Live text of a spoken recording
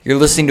You're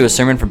listening to a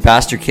sermon from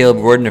Pastor Caleb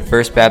Gordon of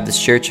First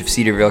Baptist Church of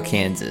Cedarville,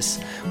 Kansas.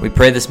 We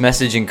pray this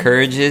message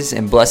encourages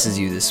and blesses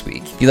you this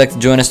week. If you'd like to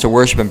join us to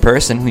worship in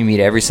person, we meet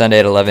every Sunday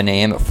at 11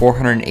 a.m. at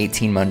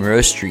 418 Monroe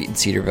Street in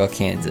Cedarville,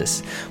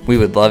 Kansas. We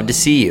would love to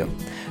see you.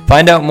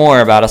 Find out more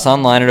about us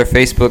online at our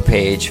Facebook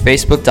page,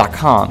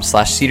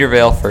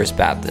 facebook.com/Cedarville First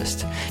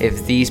Baptist.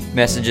 If these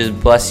messages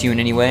bless you in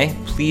any way,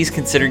 please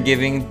consider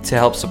giving to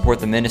help support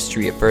the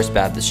ministry at First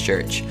Baptist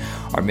Church.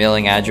 Our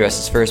mailing address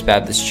is First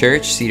Baptist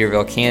Church,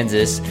 Cedarville,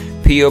 Kansas,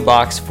 P.O.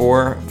 Box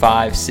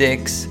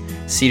 456,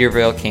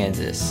 Cedarville,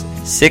 Kansas,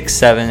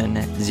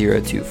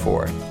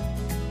 67024.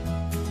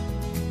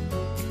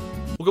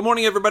 Well, good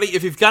morning, everybody.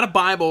 If you've got a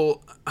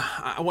Bible,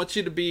 I want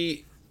you to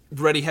be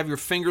ready, have your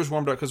fingers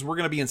warmed up, because we're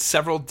going to be in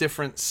several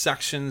different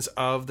sections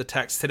of the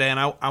text today, and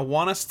I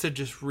want us to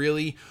just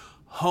really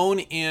hone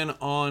in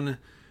on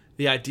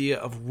the idea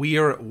of we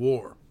are at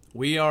war.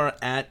 We are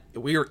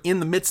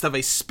in the midst of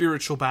a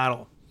spiritual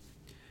battle.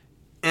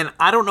 And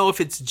I don't know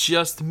if it's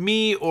just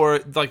me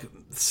or like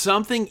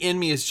something in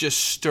me is just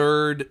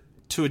stirred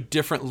to a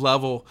different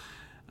level.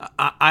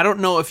 I don't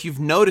know if you've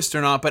noticed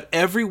or not, but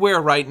everywhere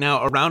right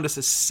now around us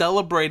is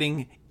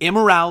celebrating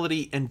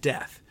immorality and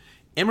death.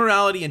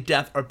 Immorality and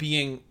death are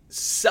being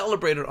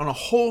celebrated on a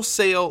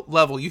wholesale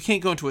level. You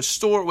can't go into a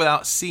store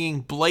without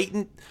seeing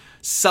blatant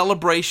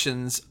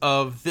celebrations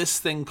of this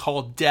thing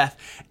called death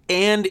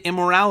and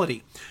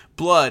immorality.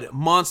 Blood,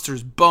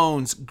 monsters,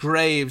 bones,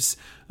 graves,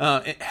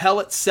 hell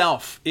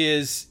itself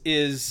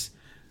is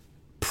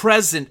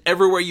present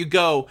everywhere you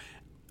go.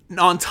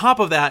 On top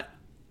of that,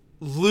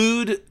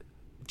 lewd,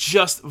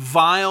 just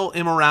vile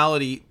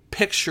immorality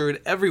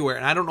pictured everywhere.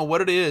 And I don't know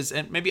what it is,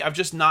 and maybe I've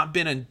just not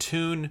been in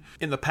tune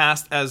in the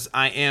past as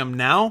I am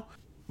now,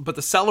 but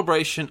the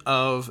celebration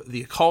of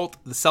the occult,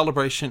 the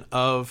celebration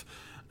of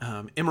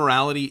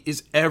immorality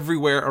is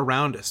everywhere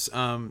around us.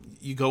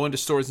 You go into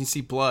stores and you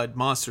see blood,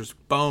 monsters,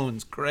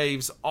 bones,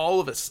 graves,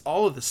 all of this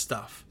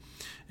stuff.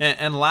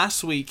 And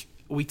last week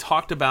we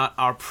talked about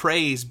our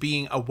praise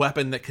being a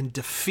weapon that can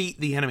defeat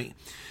the enemy,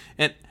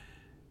 and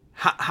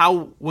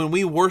how when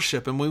we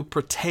worship and we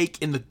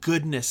partake in the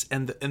goodness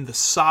and the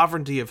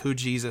sovereignty of who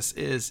Jesus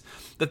is,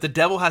 that the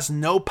devil has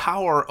no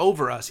power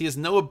over us. He has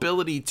no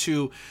ability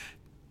to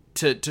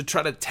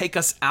try to take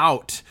us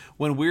out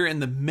when we're in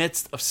the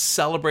midst of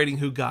celebrating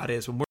who God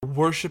is, when we're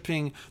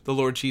worshiping the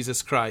Lord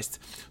Jesus Christ.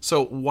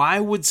 So why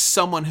would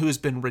someone who has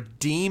been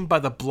redeemed by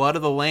the blood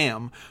of the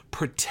Lamb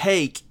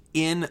partake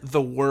in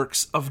the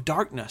works of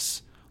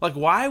darkness? Like,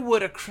 why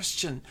would a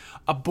Christian,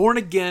 a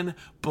born-again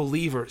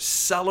believer,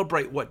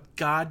 celebrate what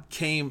God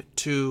came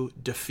to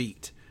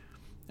defeat?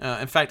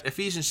 In fact,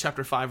 Ephesians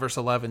chapter 5, verse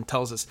 11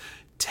 tells us,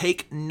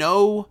 take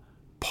no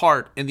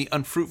part in the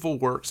unfruitful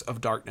works of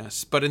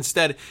darkness, but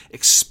instead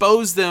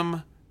expose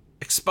them,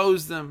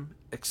 expose them,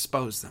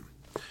 expose them.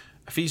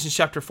 Ephesians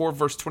chapter 4,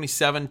 verse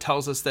 27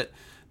 tells us that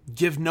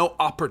give no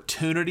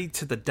opportunity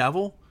to the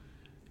devil.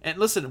 And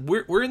listen,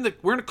 we're in a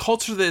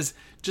culture that is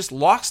just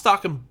lock,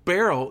 stock, and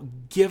barrel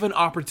given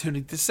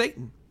opportunity to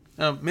Satan.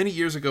 Many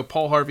years ago,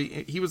 Paul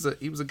Harvey, he was a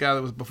guy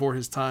that was before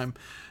his time,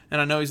 and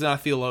I know he's not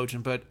a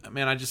theologian, but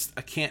man, I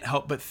can't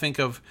help but think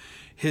of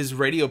his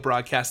radio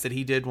broadcast that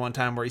he did one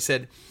time where he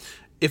said,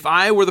 if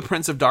I were the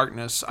prince of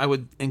darkness, I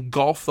would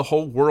engulf the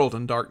whole world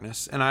in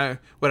darkness, and I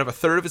would have a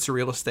third of its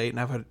real estate,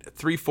 and I would have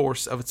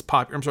 4/5 of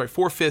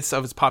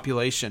its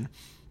population.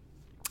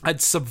 I'd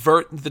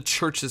subvert the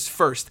churches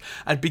first.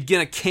 I'd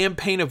begin a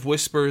campaign of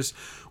whispers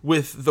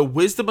with the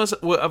wisdom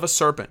of a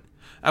serpent.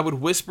 I would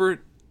whisper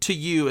to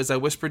you as I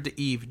whispered to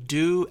Eve,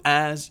 do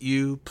as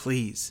you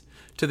please.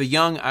 To the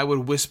young, I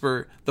would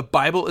whisper, the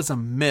Bible is a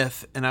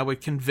myth, and I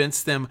would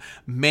convince them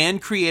man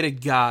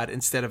created God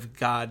instead of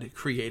God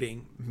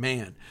creating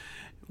man.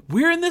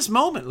 We're in this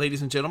moment,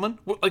 ladies and gentlemen.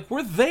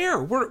 We're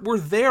there. We're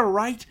there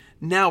right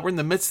now. We're in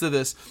the midst of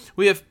this.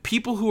 We have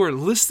people who are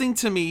listening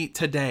to me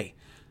today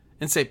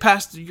and say,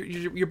 Pastor,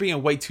 you're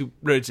being way too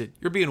rigid.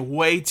 You're being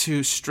way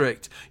too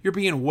strict. You're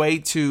being way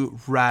too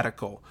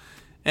radical.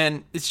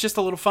 And it's just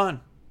a little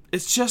fun.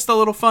 It's just a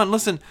little fun.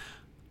 Listen,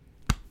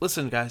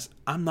 guys,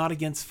 I'm not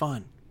against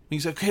fun. You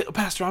say, okay,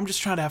 Pastor, I'm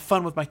just trying to have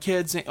fun with my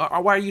kids.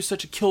 Why are you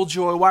such a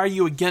killjoy? Why are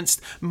you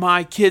against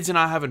my kids and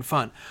I having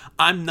fun?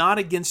 I'm not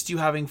against you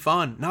having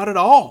fun. Not at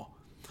all.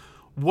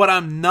 What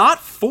I'm not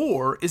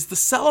for is the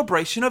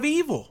celebration of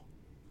evil.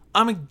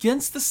 I'm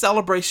against the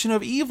celebration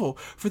of evil.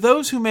 For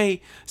those who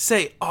may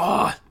say,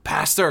 oh,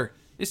 Pastor,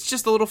 it's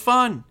just a little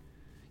fun.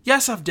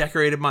 Yes, I've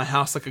decorated my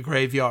house like a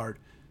graveyard.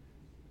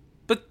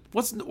 But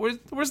where's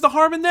the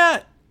harm in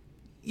that?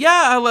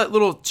 Yeah, I let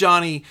little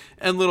Johnny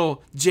and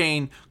little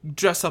Jane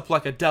dress up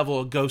like a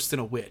devil, a ghost, and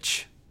a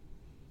witch.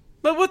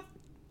 But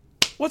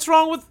what's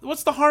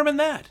the harm in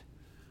that?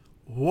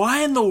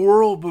 Why in the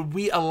world would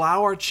we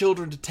allow our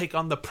children to take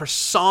on the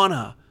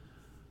persona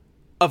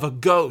of a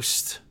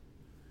ghost,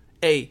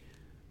 a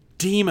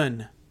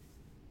demon,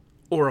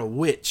 or a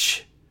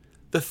witch?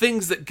 The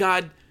things that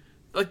God,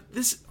 like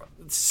this,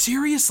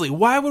 seriously,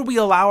 why would we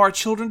allow our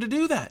children to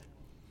do that?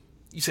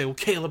 You say, well,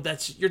 Caleb,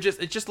 it's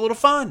just a little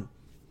fun.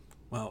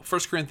 Well,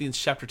 1 Corinthians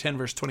chapter 10,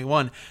 verse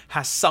 21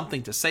 has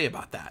something to say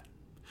about that.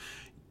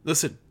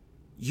 Listen,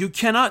 you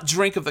cannot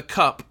drink of the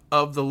cup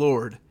of the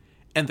Lord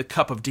and the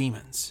cup of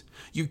demons.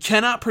 You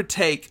cannot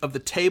partake of the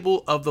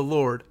table of the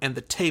Lord and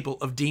the table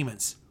of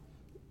demons.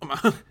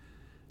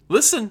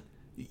 Listen,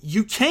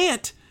 you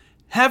can't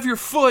have your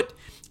foot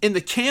in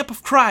the camp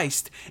of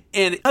Christ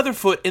and the other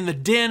foot in the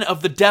den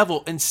of the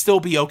devil and still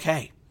be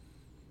okay.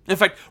 In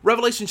fact,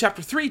 Revelation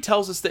chapter 3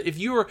 tells us that if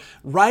you are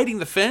riding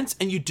the fence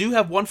and you do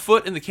have one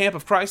foot in the camp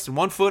of Christ and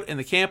one foot in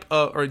the camp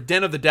or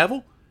den of the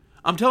devil,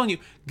 I'm telling you,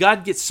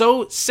 God gets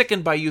so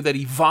sickened by you that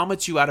he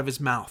vomits you out of his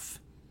mouth.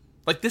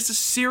 Like, this is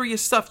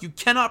serious stuff. You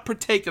cannot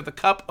partake of the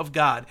cup of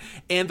God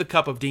and the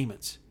cup of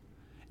demons.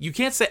 You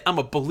can't say, I'm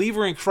a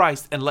believer in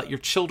Christ, and let your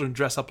children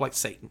dress up like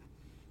Satan.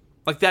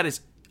 Like, that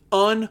is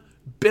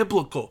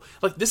unbiblical.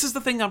 Like, this is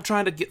the thing I'm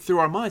trying to get through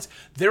our minds.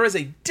 There is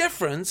a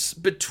difference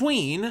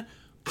between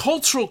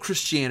cultural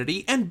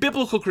Christianity and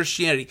biblical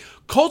Christianity.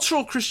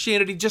 Cultural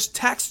Christianity just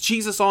tacks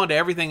Jesus on to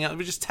everything else.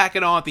 We just tack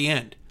it on at the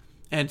end.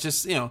 And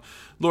just,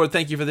 Lord,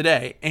 thank you for the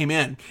day.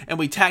 Amen. And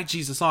we tack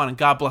Jesus on and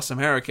God bless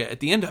America at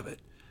the end of it.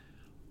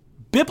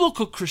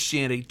 Biblical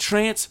Christianity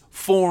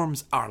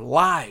transforms our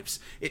lives.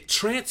 It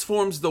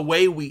transforms the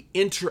way we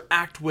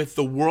interact with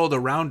the world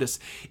around us.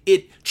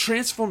 It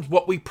transforms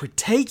what we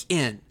partake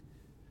in.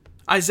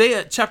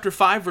 Isaiah chapter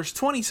 5 verse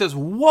 20 says,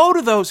 "Woe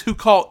to those who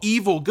call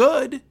evil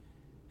good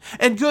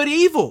and good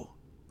evil,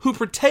 who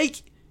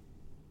partake,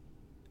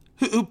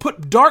 who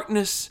put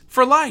darkness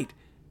for light,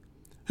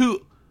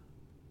 who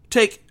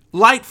take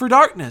light for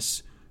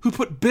darkness, who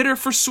put bitter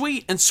for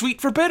sweet and sweet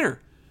for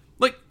bitter."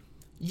 Like,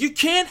 you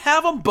can't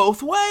have them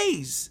both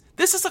ways.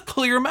 This is a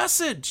clear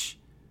message.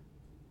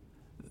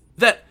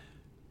 That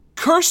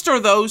cursed are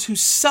those who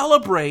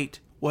celebrate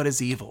what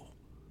is evil.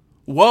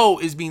 Woe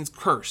is means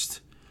cursed.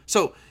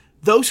 So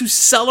those who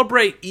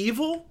celebrate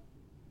evil,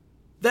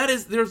 that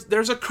is,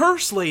 there's a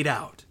curse laid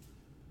out.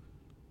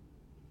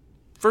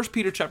 1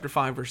 Peter chapter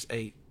 5 verse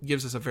 8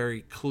 gives us a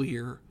very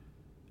clear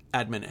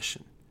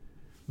admonition.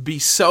 Be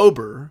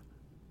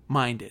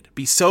sober-minded.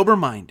 Be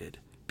sober-minded.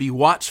 Be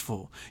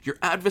watchful. Your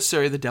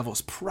adversary, the devil,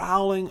 is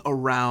prowling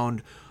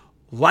around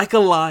like a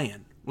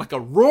lion, like a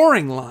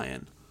roaring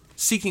lion,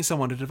 seeking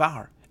someone to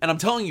devour. And I'm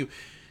telling you,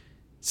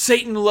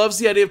 Satan loves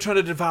the idea of trying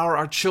to devour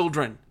our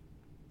children.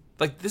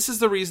 Like, this is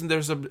the reason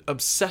there's an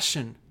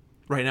obsession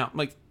right now.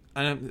 Like,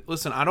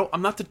 listen,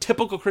 I'm not the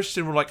typical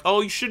Christian. We're like,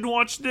 oh, you shouldn't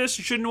watch this,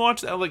 you shouldn't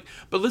watch that. Like,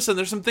 but listen,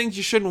 there's some things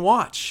you shouldn't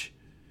watch.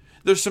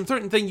 There's some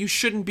certain things you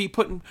shouldn't be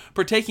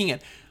partaking in.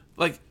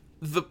 Like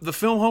the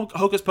film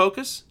Hocus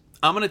Pocus.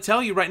 I'm going to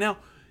tell you right now,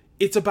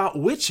 it's about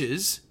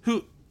witches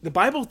who the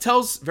Bible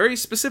tells very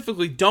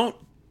specifically, don't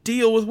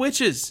deal with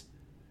witches.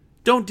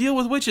 Don't deal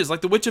with witches. Like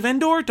the witch of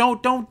Endor,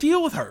 don't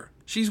deal with her.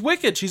 She's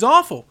wicked. She's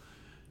awful.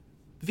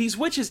 These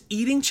witches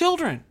eating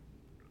children.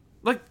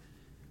 Like,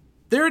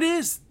 there it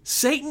is.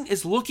 Satan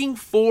is looking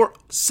for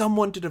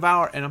someone to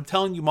devour. And I'm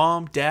telling you,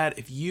 Mom, Dad,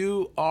 if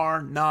you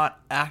are not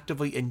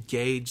actively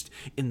engaged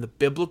in the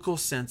biblical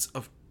sense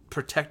of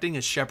protecting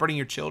and shepherding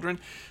your children,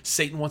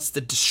 Satan wants to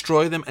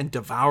destroy them and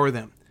devour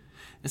them.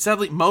 And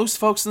sadly, most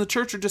folks in the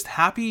church are just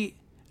happy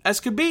as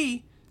could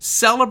be,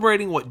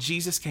 celebrating what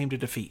Jesus came to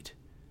defeat.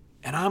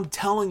 And I'm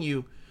telling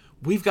you,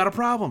 we've got a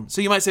problem.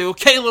 So you might say, well,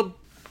 Caleb,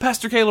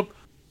 Pastor Caleb,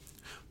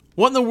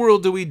 what in the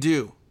world do we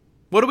do?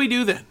 What do we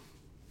do then?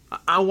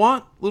 I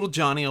want little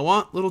Johnny, I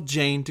want little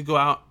Jane to go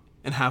out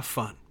and have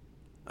fun.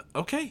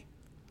 Okay.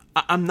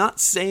 I'm not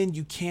saying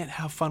you can't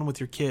have fun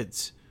with your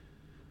kids.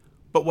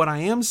 But what I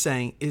am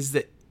saying is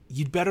that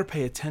you'd better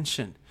pay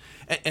attention.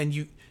 And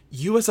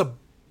you as a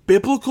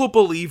biblical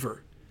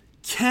believer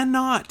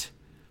cannot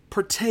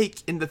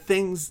partake in the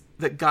things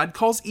that God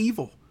calls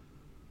evil.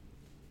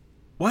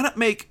 Why not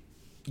make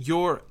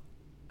your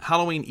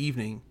Halloween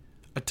evening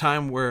a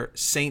time where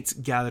saints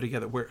gather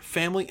together, where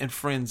family and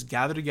friends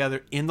gather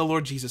together in the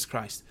Lord Jesus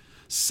Christ?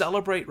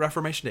 Celebrate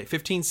Reformation Day.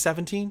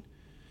 1517,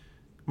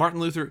 Martin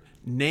Luther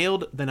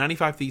nailed the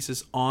 95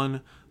 Theses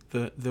on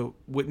the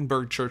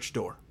Wittenberg church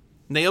door.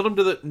 Nailed him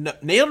to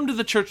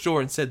the church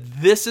door and said,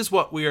 this is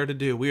what we are to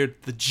do. We are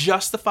the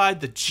justified,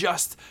 the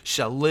just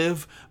shall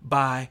live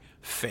by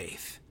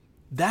faith.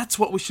 That's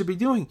what we should be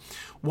doing.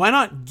 Why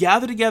not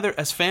gather together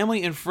as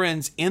family and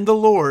friends in the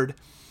Lord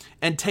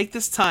and take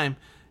this time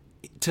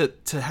to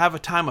have a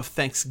time of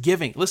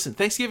thanksgiving? Listen,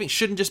 Thanksgiving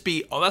shouldn't just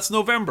be, oh, that's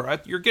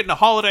November. You're getting a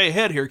holiday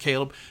ahead here,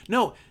 Caleb.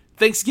 No,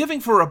 Thanksgiving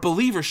for a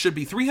believer should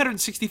be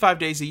 365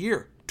 days a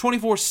year,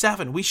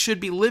 24/7. We should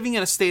be living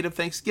in a state of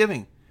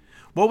thanksgiving.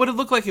 What would it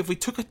look like if we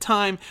took a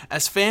time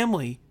as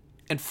family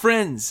and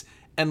friends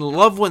and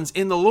loved ones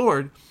in the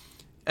Lord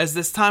as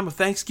this time of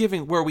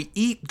Thanksgiving where we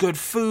eat good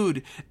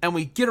food and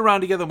we get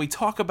around together and we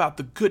talk about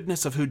the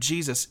goodness of who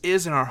Jesus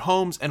is in our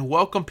homes and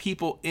welcome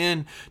people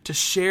in to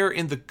share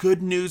in the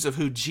good news of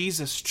who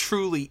Jesus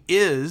truly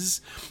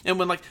is? And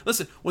when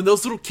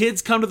those little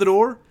kids come to the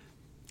door,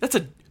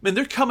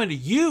 they're coming to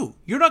you.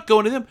 You're not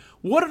going to them.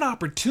 What an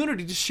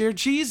opportunity to share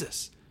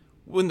Jesus.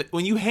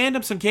 When you hand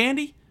them some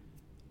candy,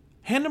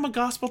 hand them a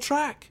gospel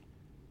tract.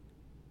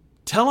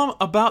 Tell them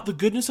about the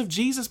goodness of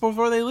Jesus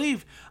before they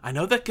leave. I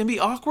know that can be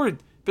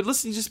awkward, but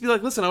listen, you just be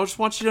like, listen, I just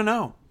want you to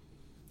know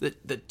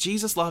that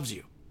Jesus loves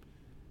you.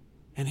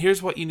 And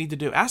here's what you need to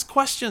do. Ask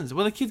questions.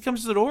 When the kid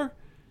comes to the door,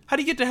 how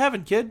do you get to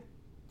heaven, kid?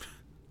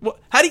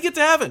 How do you get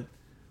to heaven?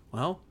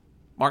 Well,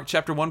 Mark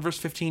chapter 1, verse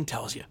 15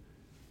 tells you.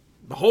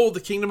 Behold,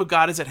 the kingdom of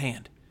God is at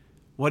hand.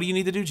 What do you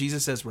need to do?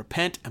 Jesus says,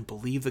 repent and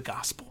believe the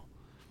gospel.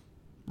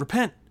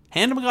 Repent.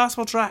 Hand him a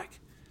gospel tract.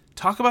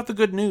 Talk about the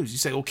good news. You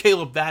say, well,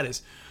 Caleb,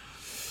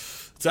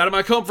 it's out of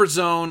my comfort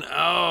zone.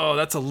 Oh,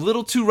 that's a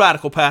little too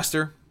radical,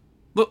 Pastor.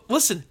 Look,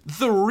 listen,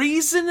 the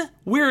reason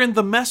we're in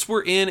the mess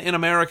we're in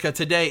America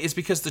today is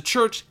because the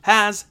church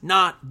has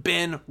not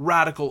been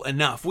radical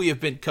enough. We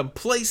have been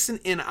complacent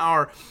in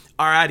our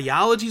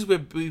ideologies.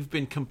 We've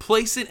been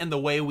complacent in the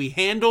way we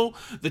handle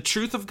the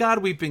truth of God.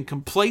 We've been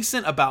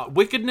complacent about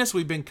wickedness.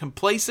 We've been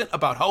complacent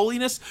about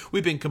holiness.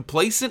 We've been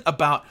complacent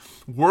about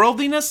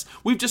worldliness.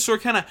 We've just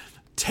sort of kind of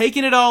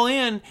taken it all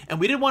in, and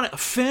we didn't want to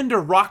offend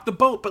or rock the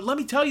boat. But let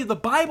me tell you, the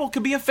Bible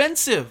can be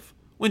offensive.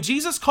 When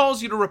Jesus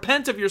calls you to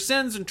repent of your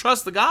sins and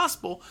trust the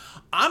gospel,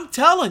 I'm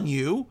telling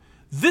you,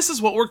 this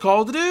is what we're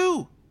called to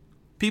do.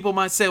 People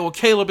might say, well,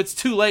 Caleb, it's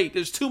too late.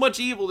 There's too much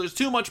evil. There's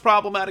too much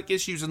problematic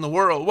issues in the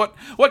world.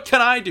 What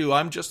can I do?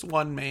 I'm just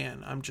one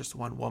man. I'm just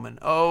one woman.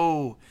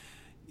 Oh,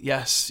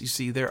 yes, you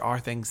see, there are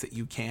things that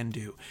you can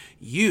do.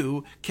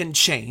 You can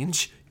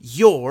change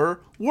your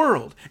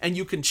world, and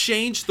you can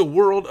change the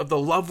world of the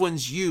loved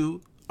ones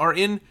you are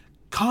in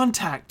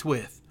contact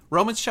with.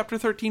 Romans chapter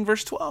 13,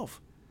 verse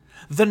 12.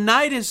 The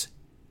night is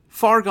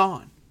far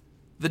gone.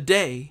 The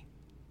day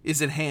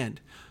is at hand.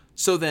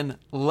 So then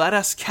let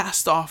us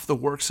cast off the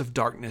works of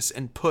darkness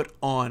and put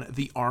on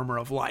the armor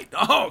of light.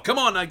 Oh, come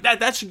on. Like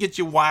that should get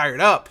you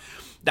wired up.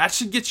 That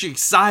should get you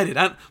excited.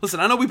 Listen,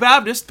 I know we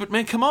Baptists, but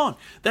man, come on.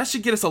 That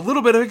should get us a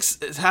little bit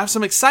of have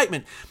some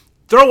excitement.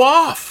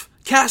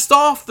 Cast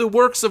off the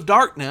works of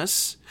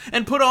darkness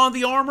and put on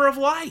the armor of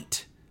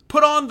light.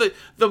 Put on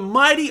the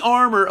mighty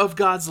armor of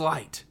God's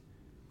light.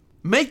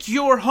 Make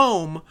your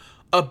home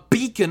a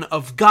beacon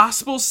of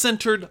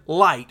gospel-centered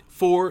light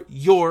for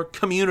your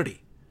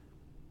community.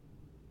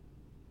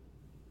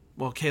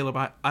 Well, Caleb,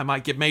 I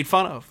might get made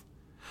fun of.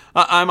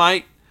 I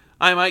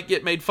might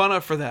get made fun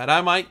of for that.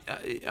 I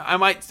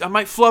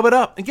might flub it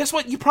up. And guess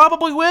what? You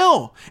probably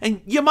will.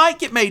 And you might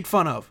get made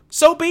fun of.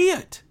 So be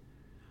it.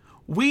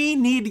 We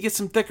need to get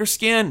some thicker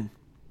skin.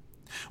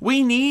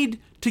 We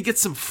need to get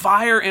some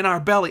fire in our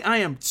belly. I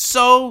am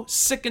so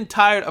sick and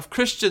tired of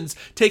Christians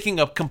taking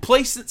a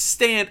complacent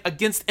stand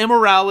against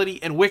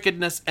immorality and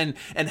wickedness and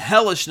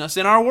hellishness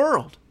in our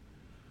world.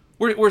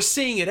 We're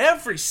seeing it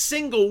every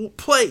single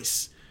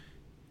place.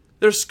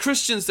 There's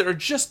Christians that are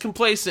just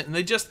complacent and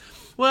it's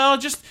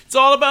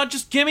all about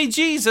just give me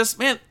Jesus.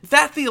 Man,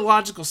 that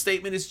theological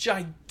statement is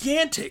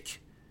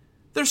gigantic.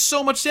 There's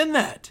so much in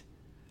that.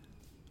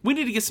 We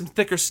need to get some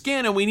thicker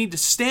skin, and we need to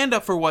stand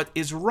up for what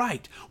is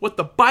right. What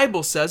the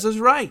Bible says is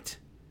right.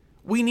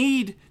 We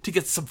need to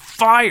get some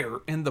fire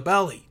in the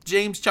belly.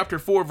 James chapter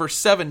 4, verse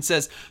 7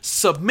 says,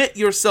 submit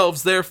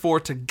yourselves therefore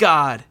to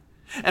God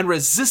and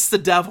resist the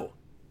devil.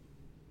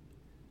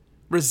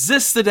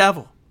 Resist the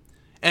devil,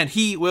 and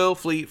he will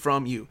flee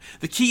from you.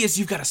 The key is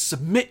you've got to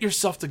submit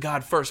yourself to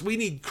God first. We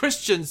need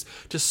Christians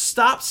to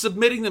stop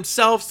submitting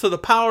themselves to the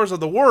powers of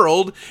the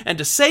world and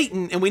to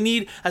Satan, and we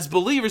need, as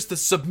believers, to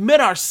submit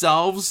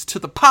ourselves to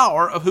the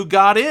power of who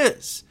God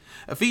is.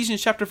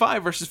 Ephesians chapter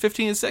 5, verses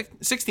 15 and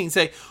 16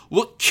 say,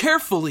 look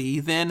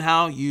carefully then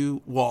how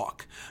you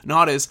walk,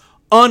 not as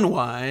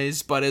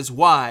unwise, but as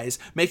wise,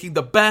 making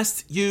the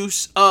best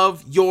use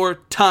of your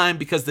time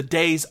because the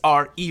days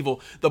are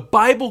evil. The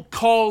Bible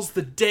calls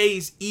the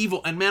days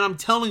evil. And man, I'm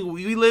telling you,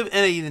 we live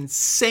in an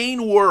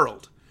insane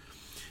world.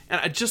 And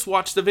I just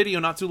watched a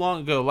video not too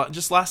long ago,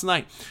 just last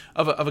night,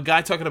 of a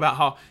guy talking about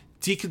how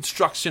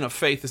deconstruction of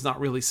faith is not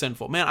really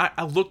sinful. Man,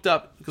 I looked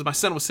up, because my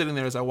son was sitting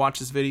there as I watched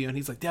this video, and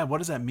he's like, Dad, what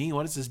does that mean?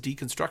 What is this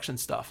deconstruction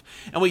stuff?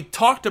 And we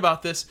talked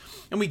about this,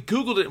 and we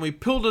Googled it, and we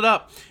pulled it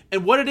up.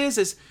 And what it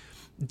is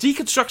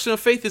deconstruction of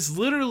faith is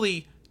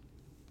literally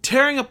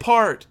tearing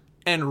apart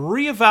and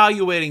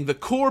reevaluating the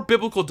core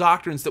biblical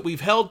doctrines that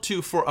we've held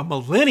to for a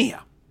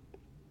millennia.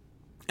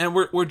 And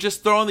we're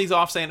just throwing these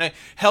off saying, hey,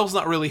 hell's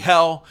not really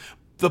hell.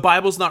 The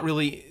Bible's not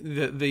really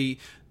the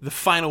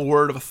final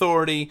word of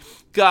authority.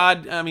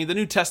 God, I mean, the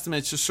New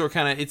Testament's just sort of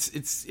kind of,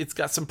 it's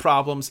got some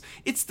problems.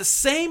 It's the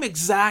same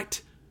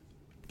exact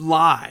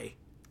lie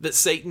that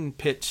Satan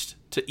pitched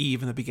to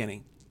Eve in the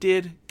beginning.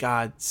 Did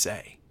God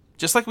say?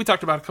 Just like we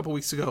talked about a couple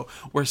weeks ago,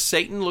 where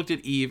Satan looked at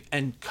Eve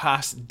and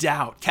cast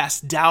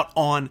doubt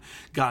on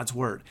God's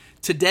word.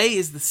 Today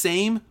is the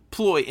same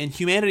ploy, and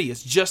humanity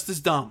is just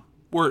as dumb.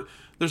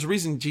 There's a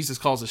reason Jesus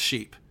calls us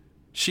sheep.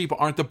 Sheep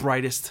aren't the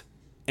brightest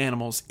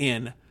animals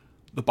in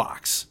the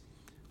box.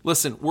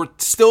 Listen, we're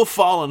still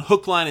falling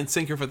hook, line, and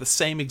sinker for the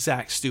same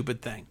exact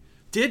stupid thing.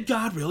 Did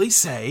God really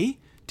say?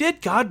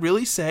 Did God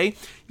really say?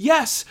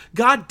 Yes,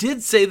 God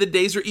did say the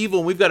days are evil,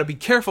 and we've got to be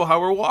careful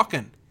how we're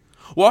walking.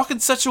 Walk in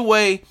such a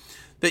way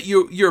that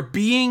you're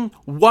being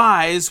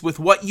wise with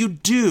what you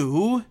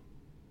do,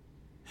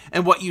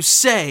 and what you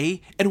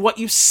say and what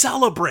you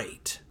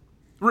celebrate.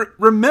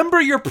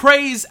 Remember your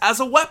praise as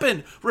a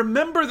weapon.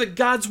 Remember that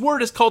God's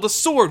word is called a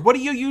sword. What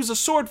do you use a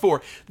sword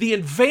for? The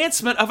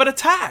advancement of an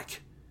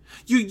attack.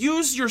 You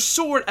use your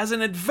sword as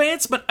an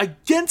advancement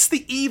against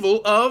the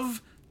evil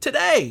of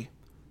today.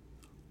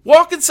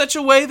 Walk in such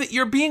a way that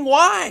you're being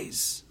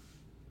wise.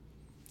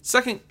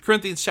 2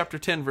 Corinthians chapter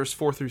 10, verse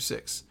 4 through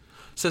 6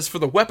 says, "For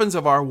the weapons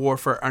of our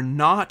warfare are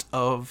not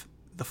of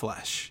the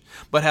flesh,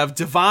 but have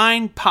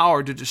divine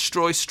power to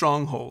destroy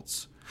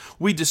strongholds.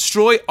 We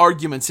destroy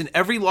arguments and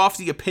every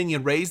lofty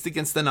opinion raised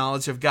against the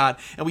knowledge of God,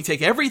 and we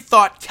take every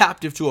thought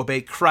captive to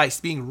obey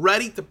Christ, being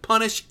ready to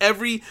punish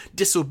every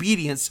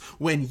disobedience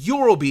when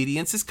your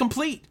obedience is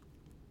complete."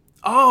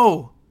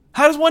 Oh,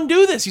 how does one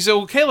do this? You say,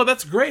 "Well, Caleb,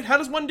 that's great. How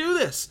does one do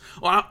this?"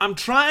 Well, I'm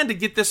trying to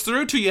get this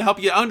through to you,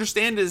 help you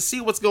understand and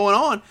see what's going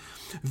on.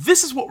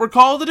 This is what we're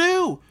called to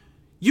do.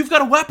 You've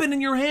got a weapon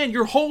in your hand.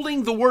 You're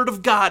holding the word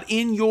of God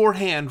in your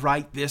hand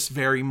right this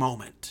very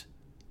moment.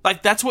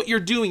 Like, that's what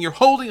you're doing. You're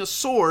holding a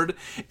sword,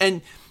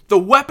 and the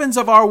weapons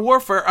of our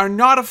warfare are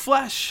not of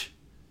flesh.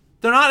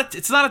 They're not.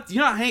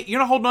 You're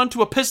not holding on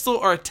to a pistol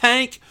or a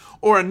tank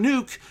or a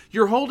nuke.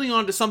 You're holding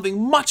on to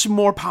something much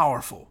more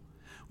powerful.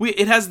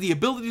 It has the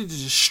ability to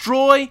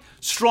destroy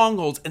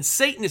strongholds, and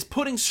Satan is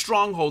putting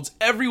strongholds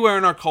everywhere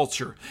in our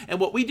culture. And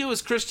what we do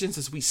as Christians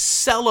is we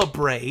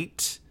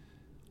celebrate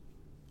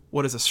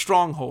what is a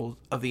stronghold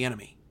of the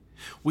enemy.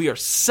 We are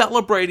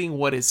celebrating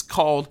what is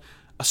called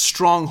a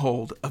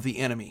stronghold of the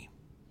enemy.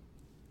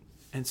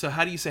 And so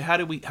how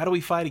do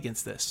we fight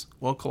against this?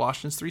 Well,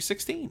 Colossians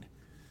 3:16.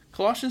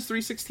 Colossians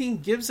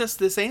 3:16 gives us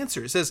this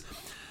answer. It says,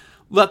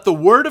 "Let the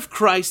word of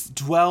Christ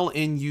dwell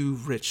in you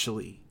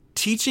richly,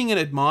 teaching and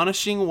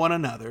admonishing one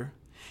another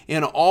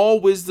in all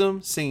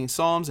wisdom, singing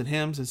psalms and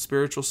hymns and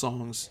spiritual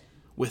songs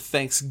with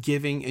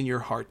thanksgiving in your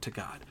heart to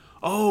God."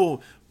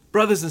 Oh,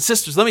 brothers and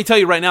sisters, let me tell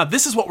you right now,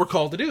 this is what we're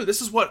called to do. This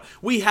is what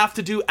we have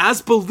to do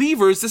as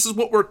believers. This is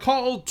what we're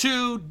called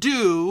to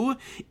do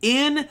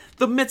in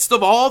the midst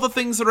of all the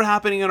things that are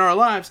happening in our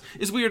lives,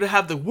 is we are to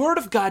have the word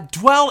of God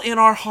dwell in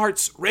our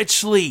hearts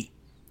richly.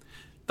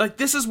 Like,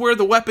 this is where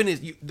the weapon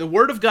is. The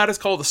word of God is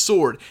called a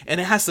sword,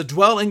 and it has to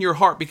dwell in your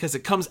heart because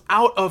it comes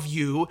out of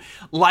you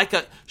like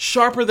a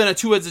sharper than a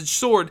two-edged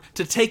sword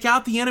to take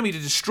out the enemy, to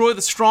destroy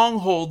the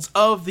strongholds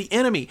of the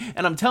enemy.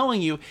 And I'm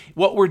telling you,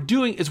 what we're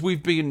doing is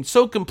we've been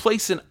so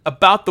complacent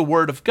about the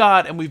word of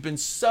God, and we've been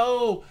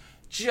so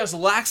just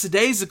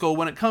lackadaisical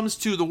when it comes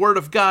to the word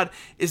of God,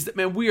 is that,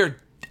 man, we are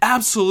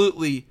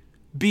absolutely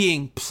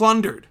being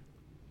plundered.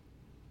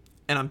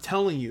 And I'm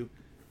telling you,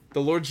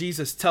 the Lord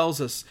Jesus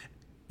tells us,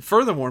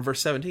 furthermore, in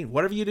verse 17,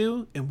 "Whatever you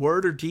do in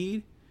word or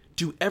deed,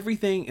 do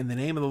everything in the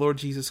name of the Lord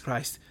Jesus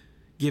Christ,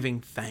 giving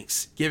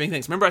thanks." Giving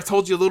thanks. Remember I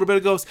told you a little bit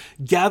ago,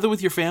 gather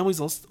with your families.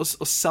 Let's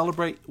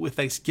celebrate with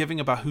thanksgiving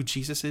about who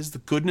Jesus is, the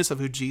goodness of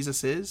who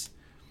Jesus is.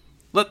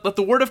 Let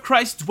the word of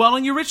Christ dwell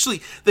in you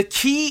richly. The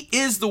key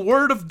is the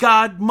word of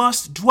God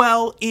must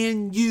dwell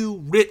in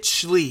you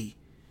richly.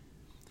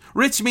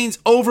 Rich means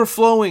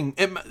overflowing,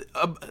 an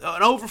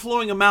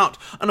overflowing amount,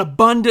 an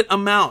abundant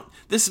amount.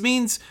 This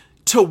means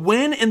to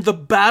win in the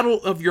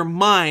battle of your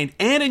mind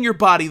and in your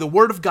body, the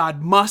word of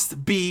God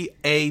must be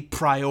a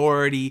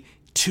priority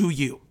to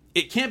you.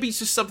 It can't be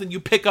just something you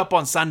pick up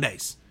on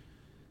Sundays.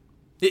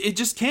 It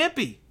just can't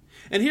be.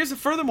 And here's the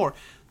furthermore,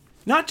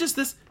 not just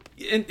this,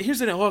 and here's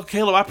the, "Well,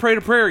 Caleb, I prayed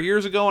a prayer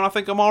years ago and I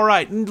think I'm all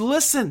right." And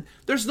listen,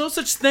 there's no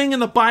such thing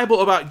in the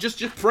Bible about just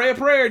pray a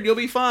prayer and you'll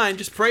be fine.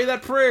 Just pray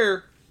that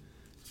prayer.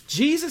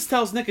 Jesus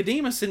tells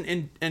Nicodemus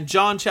in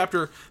John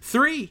chapter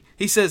 3,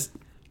 he says,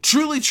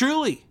 "Truly,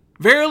 truly,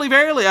 verily,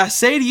 verily, I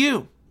say to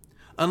you,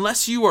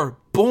 unless you are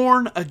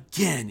born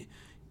again,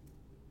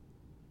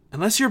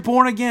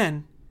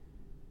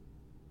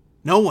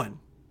 no one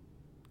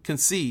can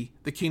see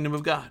the kingdom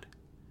of God.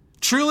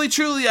 Truly,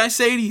 truly, I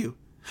say to you,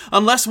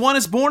 unless one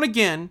is born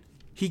again,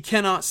 he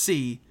cannot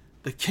see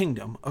the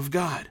kingdom of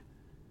God."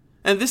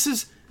 And this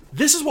is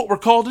what we're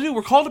called to do.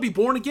 We're called to be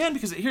born again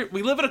because here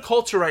we live in a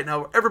culture right now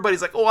where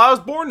everybody's like, "Oh, I was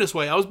born this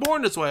way. I was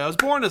born this way. I was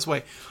born this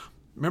way."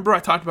 Remember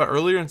I talked about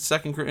earlier in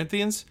 2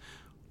 Corinthians?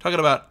 Talking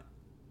about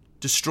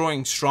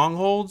destroying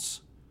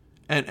strongholds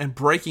and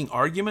breaking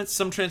arguments.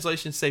 Some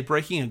translations say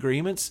breaking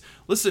agreements.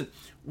 Listen,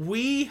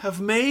 we have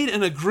made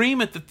an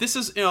agreement that this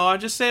is, I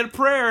just said a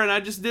prayer and I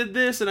just did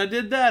this and I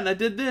did that and I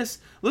did this.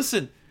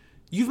 Listen,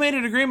 you've made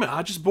an agreement.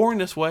 I just born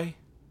this way.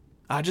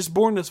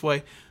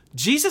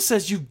 Jesus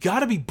says you've got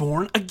to be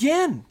born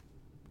again.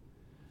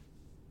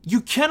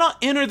 You cannot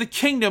enter the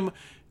kingdom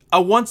a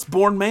once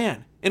born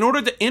man. In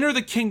order to enter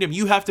the kingdom,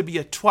 you have to be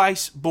a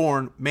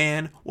twice-born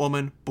man,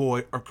 woman,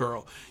 boy, or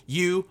girl.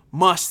 You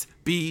must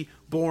be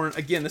born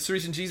again. That's the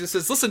reason Jesus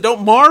says, listen,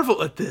 don't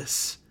marvel at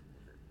this.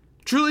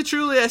 Truly,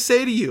 truly, I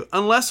say to you,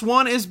 unless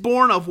one is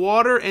born of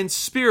water and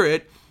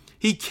spirit,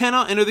 he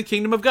cannot enter the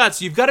kingdom of God.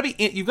 So you've got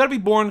to be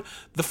born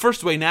the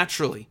first way,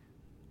 naturally,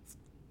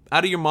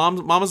 out of your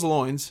mama's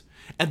loins,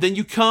 and then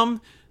you come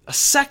a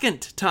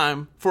second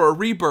time for a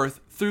rebirth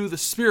through the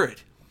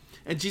Spirit.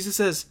 And Jesus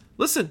says,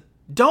 listen,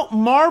 don't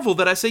marvel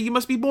that I say you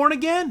must be born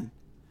again.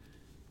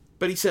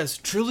 But he says,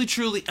 truly,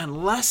 truly,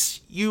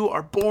 unless you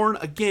are born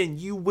again,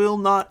 you will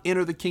not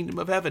enter the kingdom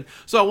of heaven.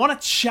 So I want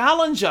to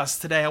challenge us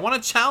today. I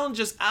want to challenge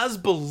us as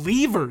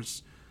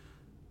believers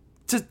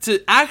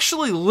to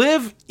actually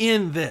live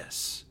in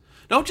this.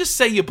 Don't just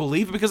say you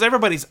believe it, because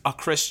everybody's a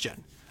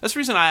Christian. That's the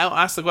reason I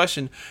asked the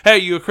question, hey, are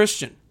you a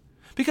Christian?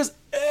 Because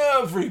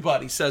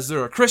everybody says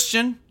they're a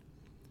Christian.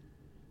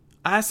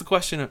 I asked the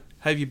question,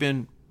 have you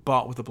been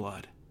bought with the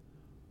blood?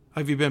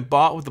 Have you been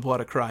bought with the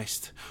blood of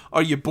Christ?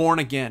 Are you born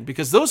again?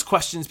 Because those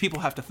questions people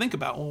have to think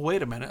about. Well,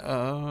 wait a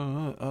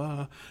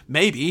minute.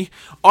 Maybe.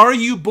 Are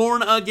you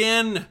born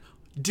again?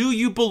 Do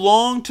you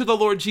belong to the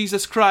Lord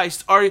Jesus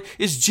Christ?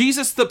 Is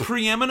Jesus the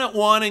preeminent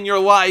one in your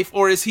life,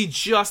 or is he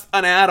just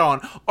an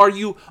add-on? Are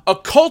you a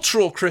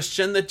cultural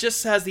Christian that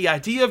just has the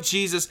idea of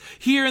Jesus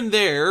here and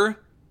there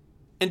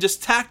and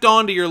just tacked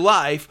on to your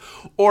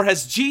life, or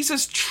has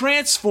Jesus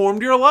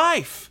transformed your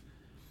life?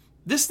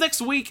 This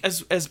next week,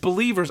 as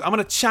believers, I'm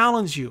going to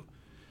challenge you.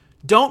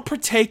 Don't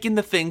partake in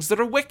the things that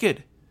are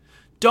wicked.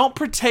 Don't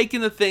partake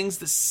in the things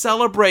that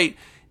celebrate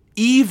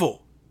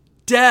evil,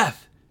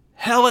 death,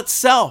 hell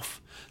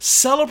itself.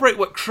 Celebrate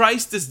what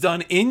Christ has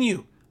done in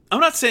you. I'm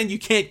not saying you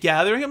can't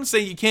gather. I'm not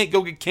saying you can't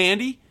go get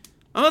candy.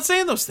 I'm not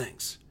saying those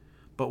things.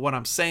 But what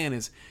I'm saying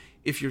is,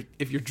 if you're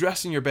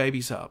dressing your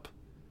babies up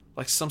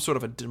like some sort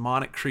of a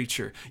demonic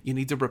creature, you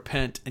need to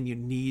repent and you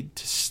need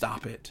to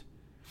stop it.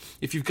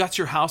 If you've got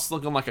your house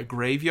looking like a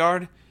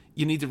graveyard,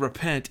 you need to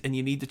repent and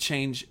you need to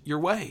change your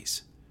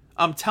ways.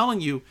 I'm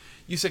telling you,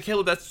 you say,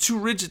 Caleb, that's too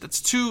rigid. It's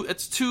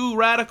too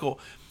radical.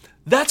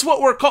 That's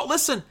what we're called.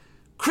 Listen,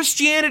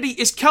 Christianity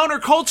is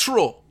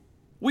countercultural.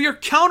 We are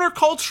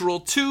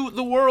countercultural to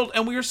the world,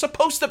 and we are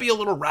supposed to be a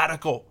little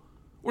radical.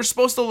 We're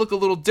supposed to look a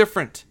little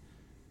different.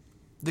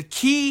 The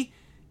key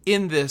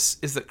in this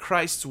is that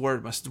Christ's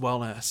word must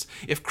dwell in us.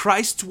 If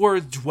Christ's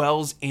word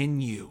dwells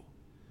in you,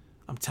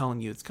 I'm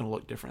telling you, it's going to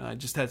look different. I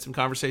just had some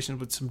conversations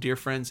with some dear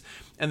friends,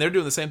 and they're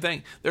doing the same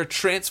thing. They're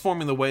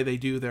transforming the way they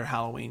do their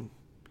Halloween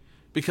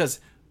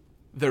because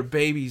their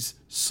babies'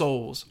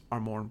 souls are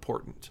more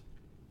important.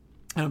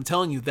 And I'm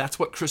telling you, that's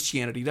what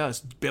Christianity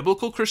does.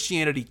 Biblical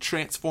Christianity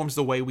transforms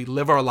the way we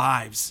live our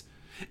lives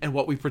and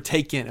what we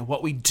partake in and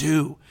what we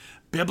do.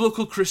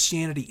 Biblical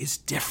Christianity is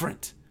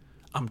different.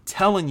 I'm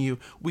telling you,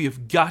 we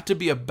have got to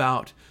be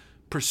about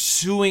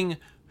pursuing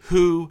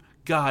who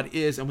God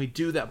is, and we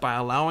do that by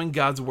allowing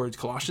God's word.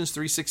 Colossians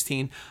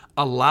 3:16,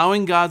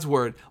 allowing God's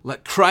word.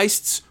 Let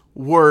Christ's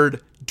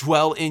word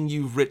dwell in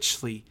you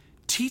richly,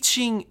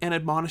 teaching and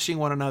admonishing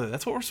one another.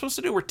 That's what we're supposed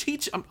to do. We're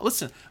teaching.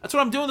 Listen, that's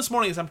what I'm doing this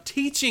morning is I'm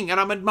teaching and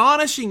I'm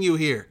admonishing you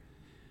here.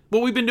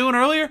 What we've been doing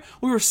earlier,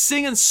 we were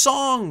singing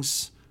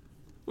songs.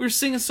 We were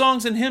singing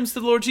songs and hymns to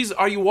the Lord Jesus.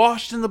 Are you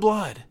washed in the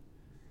blood?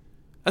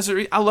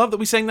 I love that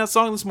we sang that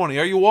song this morning.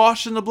 Are you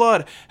washed in the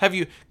blood? Have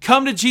you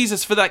come to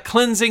Jesus for that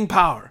cleansing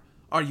power?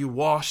 Are you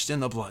washed in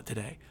the blood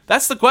today?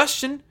 That's the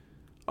question.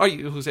 Are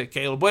you? Who say,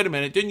 Caleb, wait a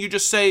minute. Didn't you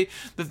just say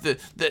that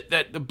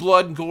the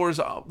blood and gore is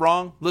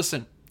wrong?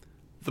 Listen,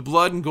 the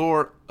blood and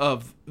gore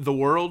of the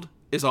world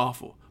is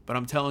awful. But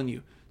I'm telling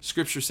you,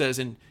 Scripture says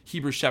in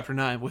Hebrews chapter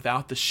 9,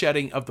 without the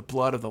shedding of the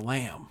blood of the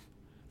Lamb,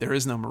 there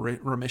is no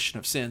remission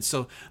of sins.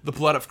 So the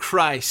blood of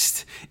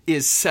Christ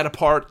is set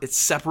apart. It's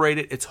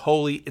separated. It's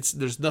holy.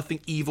 There's nothing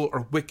evil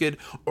or wicked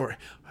or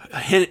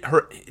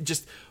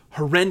just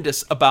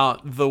horrendous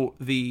about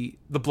the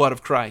blood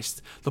of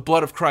Christ. The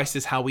blood of Christ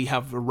is how we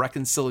have a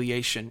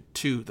reconciliation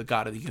to the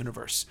God of the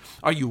universe.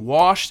 Are you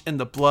washed in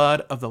the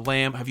blood of the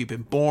Lamb? Have you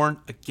been born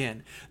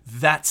again?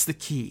 That's the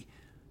key.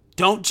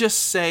 Don't just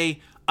say,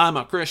 I'm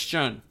a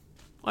Christian.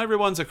 Well,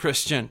 everyone's a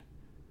Christian.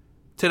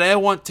 Today I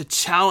want to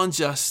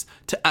challenge us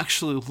to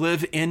actually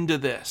live into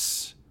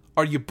this.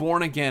 Are you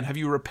born again? Have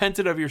you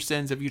repented of your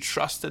sins? Have you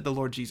trusted the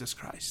Lord Jesus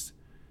Christ?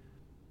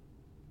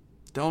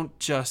 Don't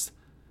just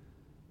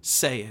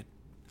say it.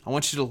 I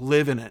want you to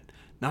live in it.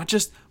 Not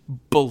just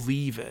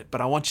believe it,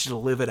 but I want you to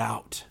live it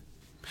out.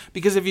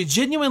 Because if you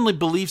genuinely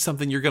believe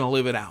something, you're going to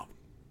live it out.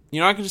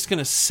 You're not just going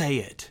to say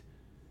it.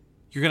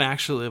 You're going to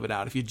actually live it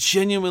out. If you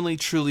genuinely,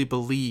 truly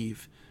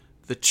believe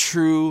the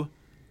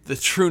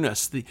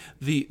trueness, the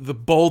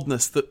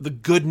boldness, the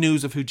good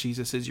news of who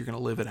Jesus is, you're going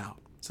to live it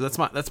out. So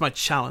that's my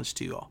challenge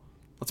to you all.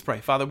 Let's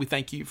pray. Father, we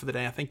thank you for the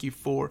day. I thank you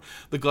for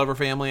the Glover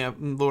family.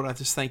 Lord, I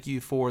just thank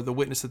you for the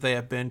witness that they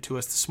have been to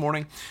us this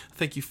morning. I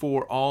thank you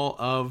for all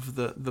of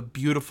the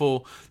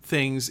beautiful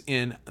things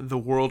in the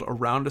world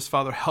around us.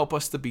 Father, help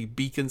us to be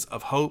beacons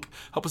of hope.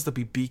 Help us to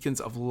be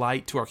beacons of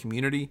light to our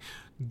community.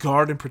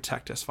 Guard and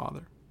protect us,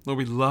 Father. Lord,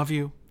 we love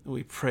you and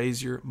we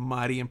praise your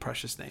mighty and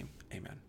precious name. Amen.